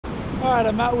Alright,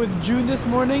 I'm out with June this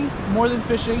morning, More Than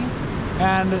Fishing,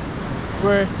 and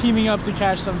we're teaming up to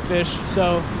catch some fish.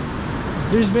 So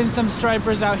there's been some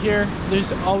stripers out here,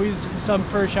 there's always some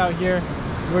perch out here.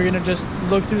 We're gonna just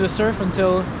look through the surf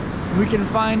until we can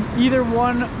find either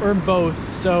one or both.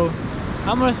 So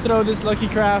I'm gonna throw this Lucky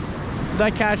Craft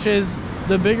that catches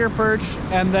the bigger perch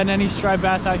and then any striped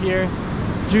bass out here.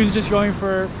 June's just going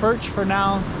for perch for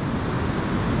now,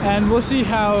 and we'll see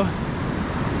how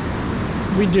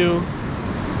we do.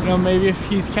 You know, maybe if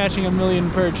he's catching a million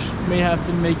perch, may have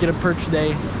to make it a perch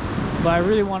day. But I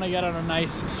really want to get on a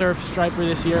nice surf striper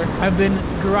this year. I've been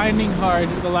grinding hard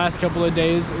the last couple of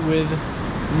days with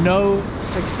no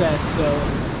success, so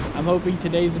I'm hoping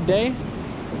today's the day.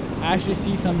 I actually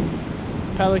see some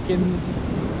pelicans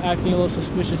acting a little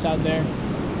suspicious out there,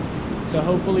 so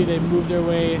hopefully they move their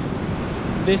way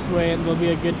this way and they'll be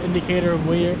a good indicator of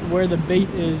where the bait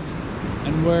is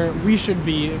and where we should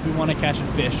be if we want to catch a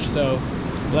fish. So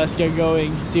let's get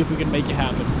going, see if we can make it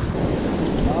happen.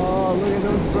 Oh, look at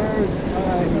those birds.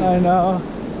 I know.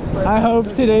 I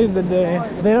hope today's the day.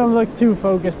 They don't look too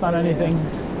focused on anything.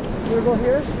 You wanna go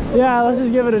here? Yeah, let's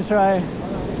just give it a try.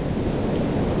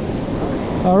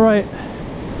 All right,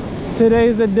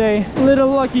 today's the day. Little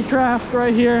Lucky Craft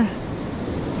right here.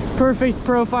 Perfect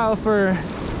profile for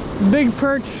big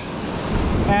perch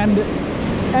and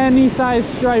any size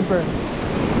striper.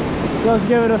 So let's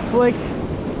give it a flick.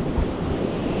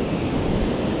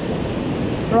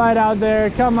 Right out there,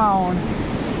 come on.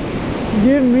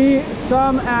 Give me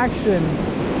some action.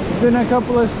 It's been a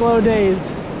couple of slow days.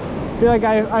 I feel like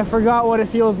I forgot what it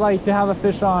feels like to have a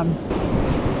fish on.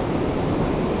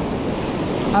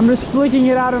 I'm just flicking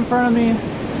it out in front of me,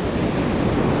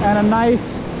 and a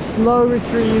nice slow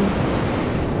retrieve.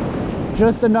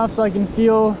 Just enough so I can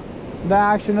feel the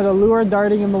action of the lure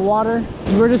darting in the water.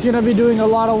 We're just gonna be doing a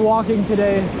lot of walking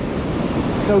today.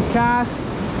 So cast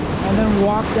and then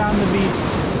walk down the beach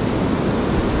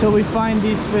till we find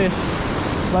these fish.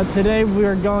 But today we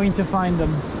are going to find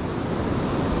them.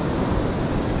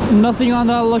 Nothing on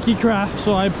that Lucky Craft,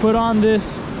 so I put on this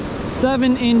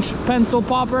 7-inch pencil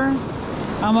popper.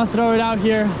 I'm gonna throw it out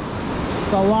here.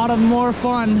 It's a lot of more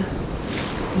fun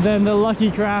than the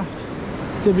Lucky Craft,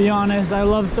 to be honest. I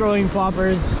love throwing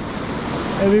poppers.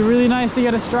 It'd be really nice to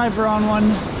get a striper on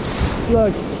one.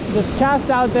 Look, just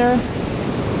cast out there,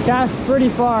 cast pretty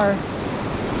far,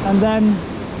 and then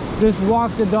just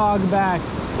walk the dog back.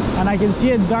 And I can see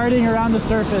it darting around the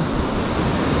surface.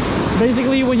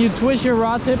 Basically, when you twist your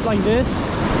rod tip like this,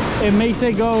 it makes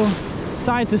it go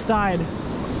side to side,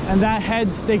 and that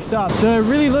head sticks up. So it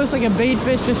really looks like a bait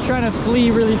fish just trying to flee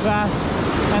really fast,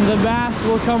 and the bass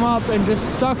will come up and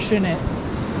just suction it,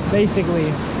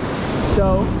 basically.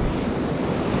 So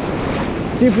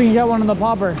see if we can get one on the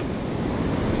popper.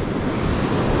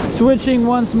 Switching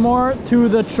once more to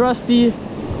the trusty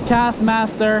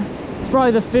Castmaster. It's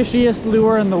probably the fishiest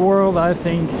lure in the world, I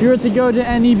think. If you were to go to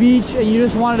any beach and you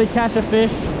just wanted to catch a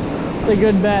fish, it's a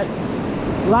good bet.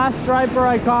 Last striper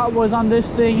I caught was on this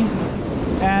thing,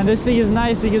 and this thing is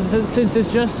nice because since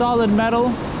it's just solid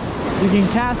metal, you can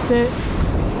cast it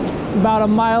about 1.5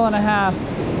 miles.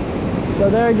 So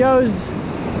there it goes.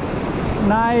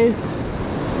 Nice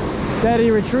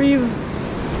steady retrieve.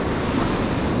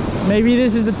 Maybe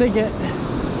this is the ticket.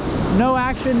 No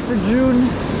action for June,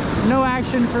 no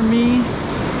action for me,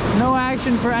 no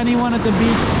action for anyone at the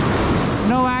beach,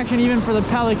 no action even for the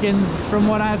pelicans from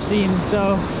what I've seen.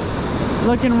 So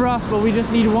looking rough, but we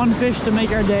just need one fish to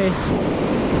make our day.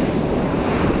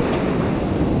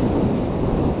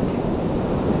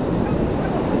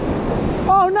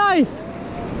 Oh, nice!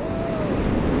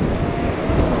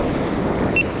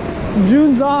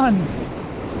 June's on.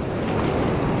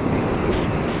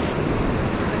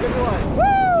 Good one.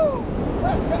 Woo!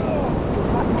 Let's go!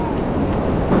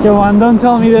 Come on, don't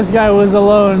tell me this guy was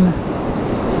alone.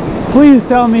 Please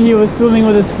tell me he was swimming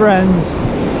with his friends.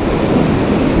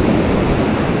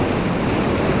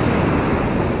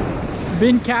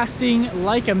 Been casting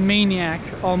like a maniac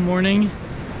all morning.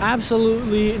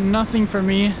 Absolutely nothing for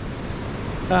me.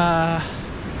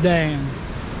 Dang.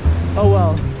 Oh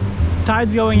well.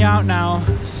 Tide's going out now,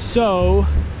 so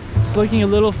it's looking a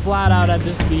little flat out at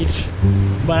this beach,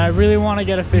 but I really want to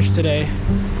get a fish today.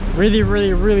 Really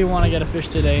want to get a fish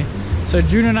today. So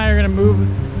June and I are gonna move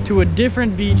to a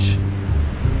different beach.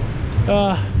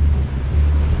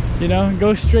 You know,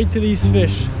 go straight to these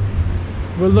fish.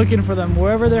 We're looking for them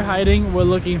wherever they're hiding. We're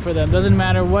looking for them. Doesn't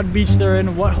matter what beach they're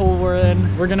in, what hole we're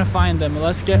in, we're gonna find them.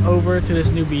 Let's get over to this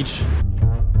new beach.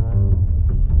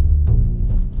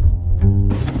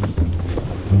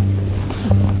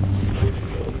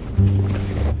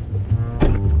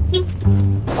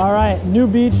 All All right, new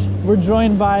beach. We're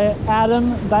joined by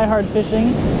Adam, Diehard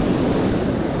Fishing,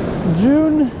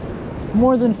 June,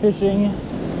 More Than Fishing.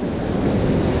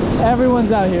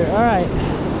 Everyone's out here. All right,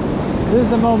 this is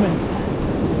the moment.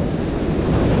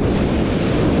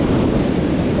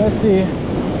 Let's see.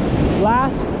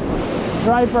 Last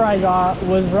striper I got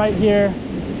was right here,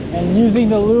 and using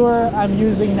the lure I'm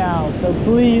using now. So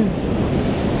please,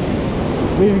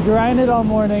 we've grinded all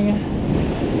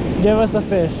morning. Give us a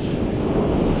fish.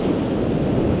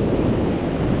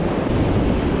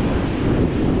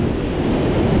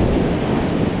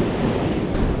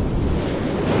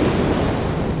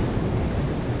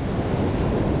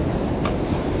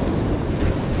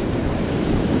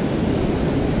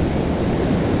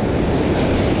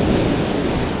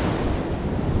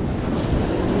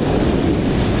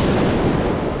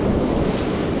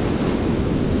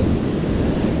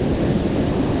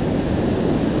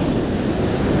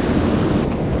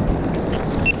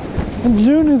 And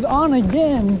June is on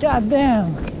again,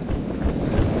 goddamn.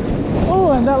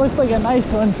 Oh, and that looks like a nice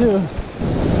one too.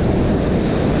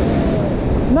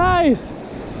 Nice!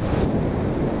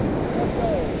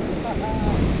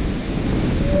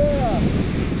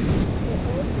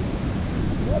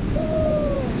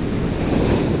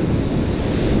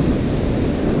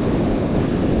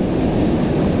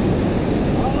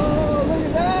 Oh, look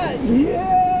at that!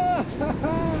 Yeah!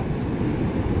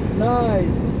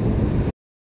 Nice!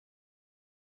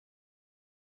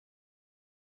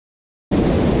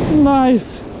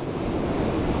 Nice!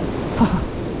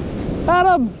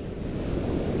 Adam!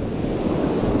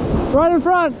 Right in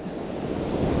front!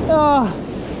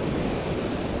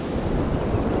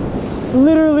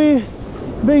 Literally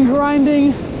been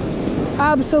grinding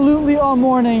absolutely all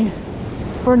morning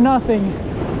for nothing.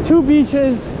 2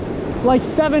 beaches, like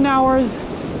 7 hours.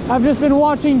 I've just been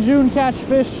watching June catch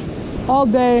fish all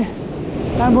day,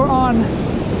 and we're on.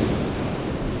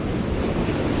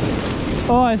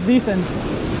 Oh, it's decent.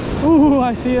 Ooh,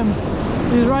 I see him.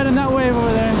 He's right in that wave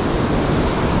over there.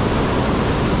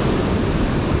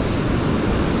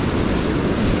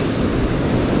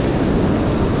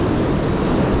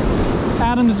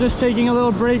 Adam's just taking a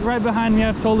little break right behind me.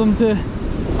 I've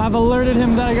alerted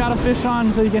him that I got a fish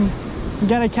on, so he can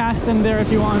get a cast in there if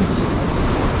he wants.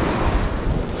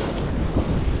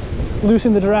 Let's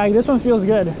loosen the drag. This one feels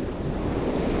good.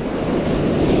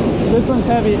 This one's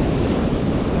heavy.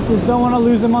 Just don't want to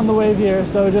lose him on the wave here,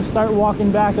 so just start walking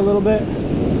back a little bit.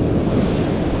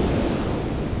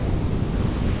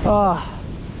 Oh,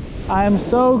 I am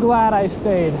so glad I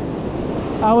stayed.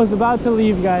 I was about to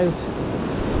leave, guys.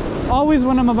 It's always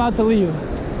when I'm about to leave.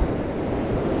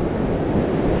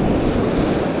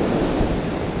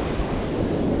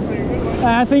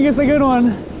 I think it's a good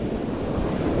one.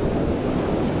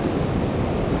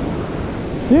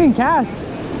 You can cast.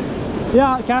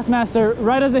 Yeah, Castmaster,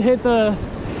 right as it hit the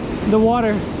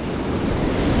water.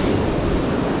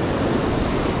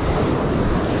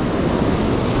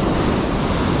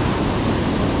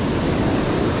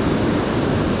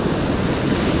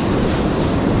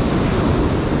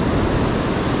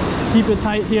 Just keep it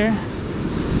tight here,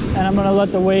 and I'm gonna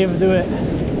let the wave do it.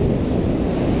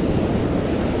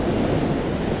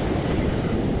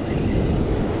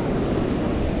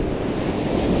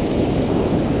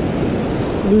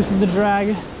 Loosen the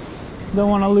drag. Don't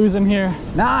want to lose him here.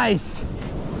 Nice!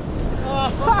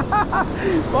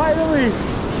 Finally!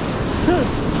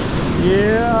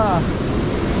 Yeah!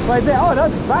 Right there. Oh,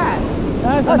 that's fat!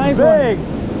 That's a nice big!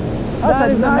 one.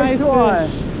 That's a nice one!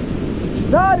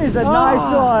 Fish. That is a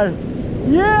nice one!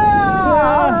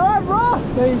 Yeah! Alright, bro!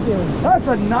 Thank you. That's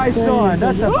a nice one!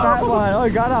 That's a fat one! Oh,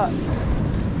 got up!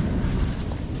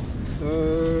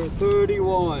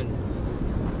 31.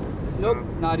 Nope,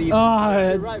 not even.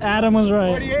 Oh, right, Adam was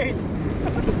right. 28.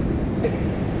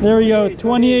 There we go,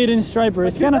 28-inch striper.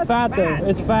 It's kind of fat though.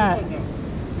 It's fat.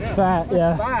 It's fat,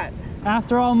 yeah. Fat.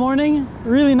 After all morning,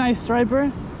 really nice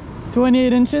striper.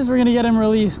 28 inches, we're gonna get him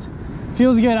released.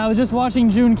 Feels good. I was just watching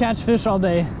June catch fish all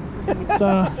day.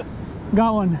 So,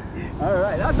 got one. All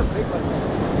right, that's a big one.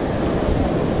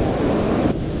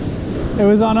 It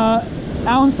was on a 1.5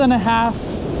 ounce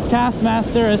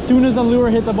Castmaster. As soon as the lure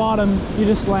hit the bottom, you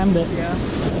just slammed it. Yeah.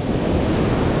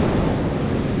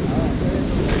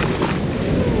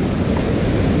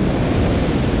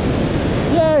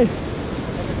 Yay!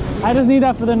 I just need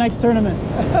that for the next tournament.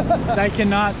 I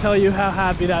cannot tell you how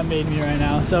happy that made me right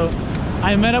now. So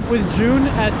I met up with June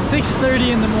at 6:30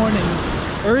 in the morning.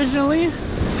 Originally,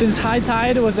 since high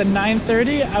tide was at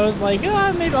 9:30, I was like,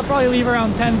 maybe I'll probably leave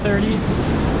around 10:30,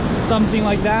 something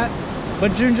like that.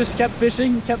 But June just kept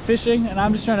fishing, and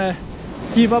I'm just trying to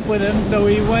keep up with him. So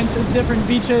we went to different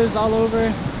beaches all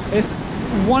over.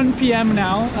 1 p.m.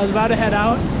 now. I was about to head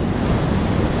out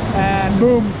and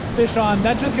boom, fish on.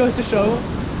 That just goes to show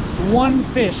one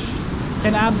fish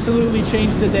can absolutely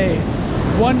change the day.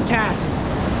 One cast.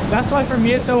 That's why for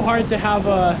me it's so hard to have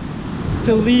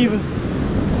to leave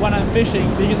when I'm fishing,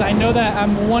 because I know that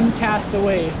I'm one cast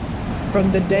away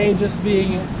from the day just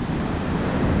being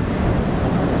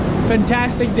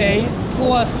fantastic day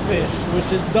plus fish,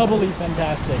 which is doubly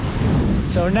fantastic.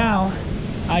 So now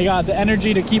I got the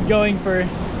energy to keep going for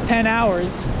 10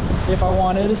 hours if I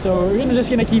wanted, so we're just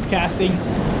gonna keep casting,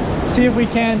 see if we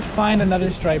can't find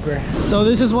another striper. So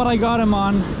this is what I got him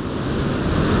on.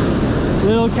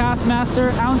 Little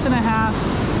Castmaster, 1.5 ounce,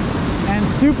 and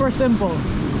super simple.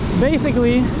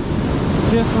 Basically,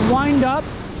 just wind up,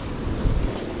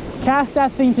 cast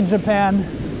that thing to Japan,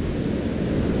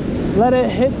 let it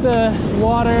hit the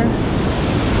water,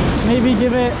 maybe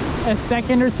give it a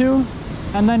second or two,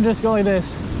 and then just go like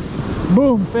this.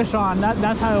 Boom, fish on.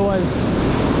 That's how it was.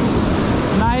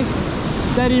 Nice,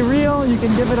 steady reel. You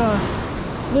can give it a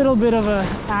little bit of a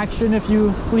action if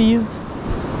you please.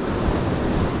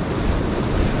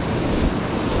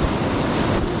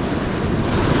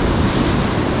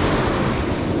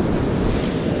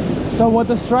 So what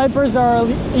the stripers are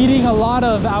eating a lot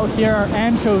of out here are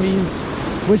anchovies,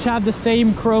 which have the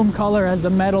same chrome color as the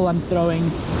metal I'm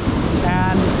throwing.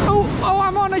 And oh,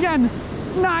 I'm on again.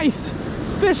 Nice,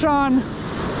 fish on.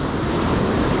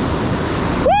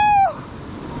 Woo!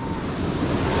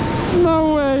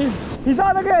 No way. He's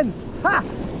on again. Ha!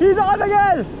 He's on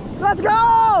again. Let's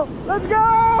go. Let's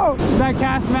go. That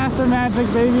Castmaster magic,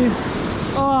 baby.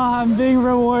 Oh, I'm being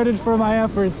rewarded for my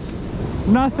efforts.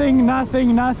 Nothing,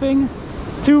 nothing, nothing.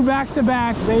 2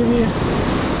 back-to-back, baby.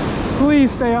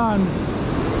 Please stay on.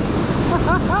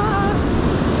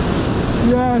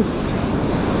 Yes.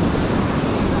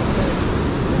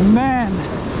 Man.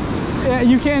 Yeah,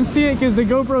 you can't see it because the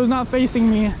GoPro is not facing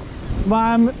me, but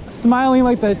I'm smiling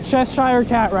like the Cheshire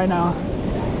cat right now.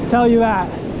 Tell you that.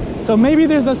 So maybe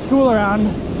there's a school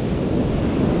around,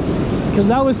 because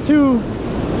that was 2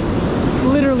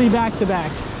 literally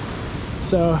back-to-back.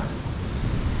 So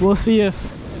we'll see if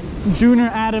June or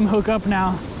Adam hook up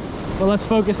now, but let's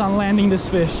focus on landing this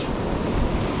fish.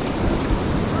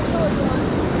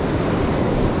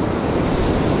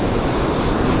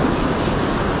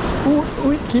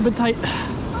 Ooh, keep it tight.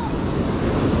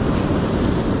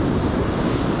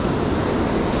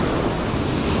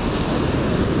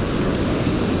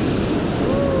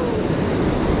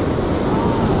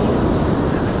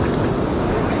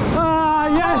 Ah,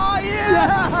 yes! Oh, yeah!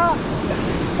 Yes!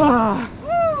 Ah.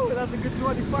 That's a good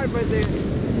 25 right there.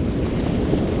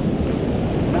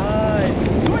 Nice.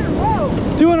 2 in a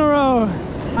row. 2 in a row.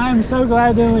 I'm so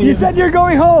glad to leave. You said you're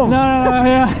going home. No,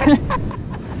 yeah.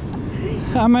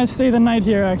 I might stay the night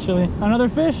here actually. Another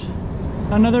fish,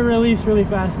 another release really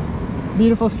fast.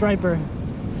 Beautiful striper.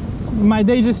 My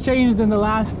day just changed in the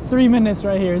last 3 minutes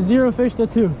right here. 0 fish to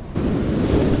 2.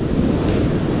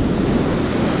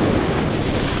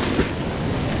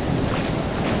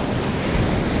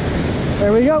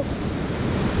 There we go.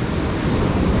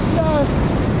 Yes.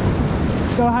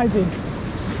 So hyping.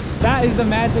 That is the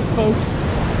magic, folks.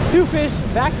 2 fish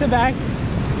back to back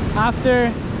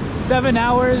after 7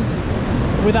 hours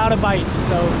without a bite.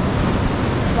 So,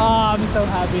 oh, I'm so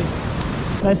happy.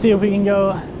 Let's see if we can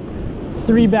go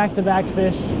 3 back-to-back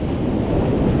fish.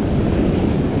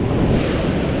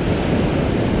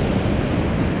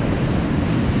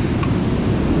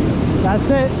 That's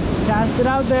it. Cast it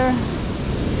out there.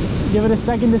 Give it a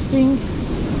second to sink.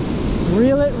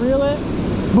 Reel it,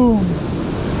 boom.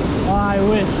 Oh, I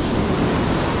wish.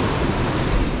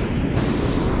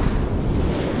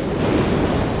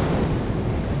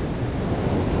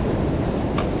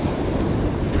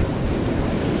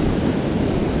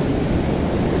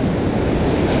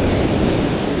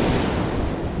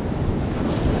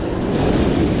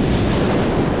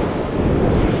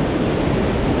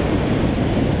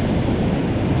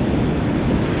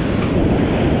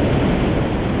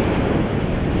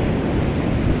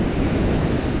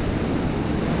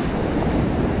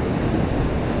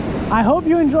 I hope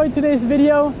you enjoyed today's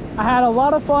video. I had a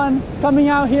lot of fun coming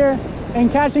out here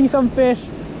and catching some fish.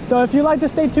 So if you'd like to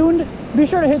stay tuned, be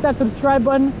sure to hit that subscribe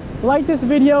button. Like this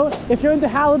video. If you're into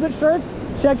halibut shirts,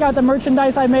 check out the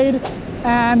merchandise I made.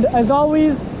 And as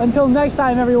always, until next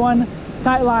time everyone,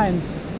 tight lines.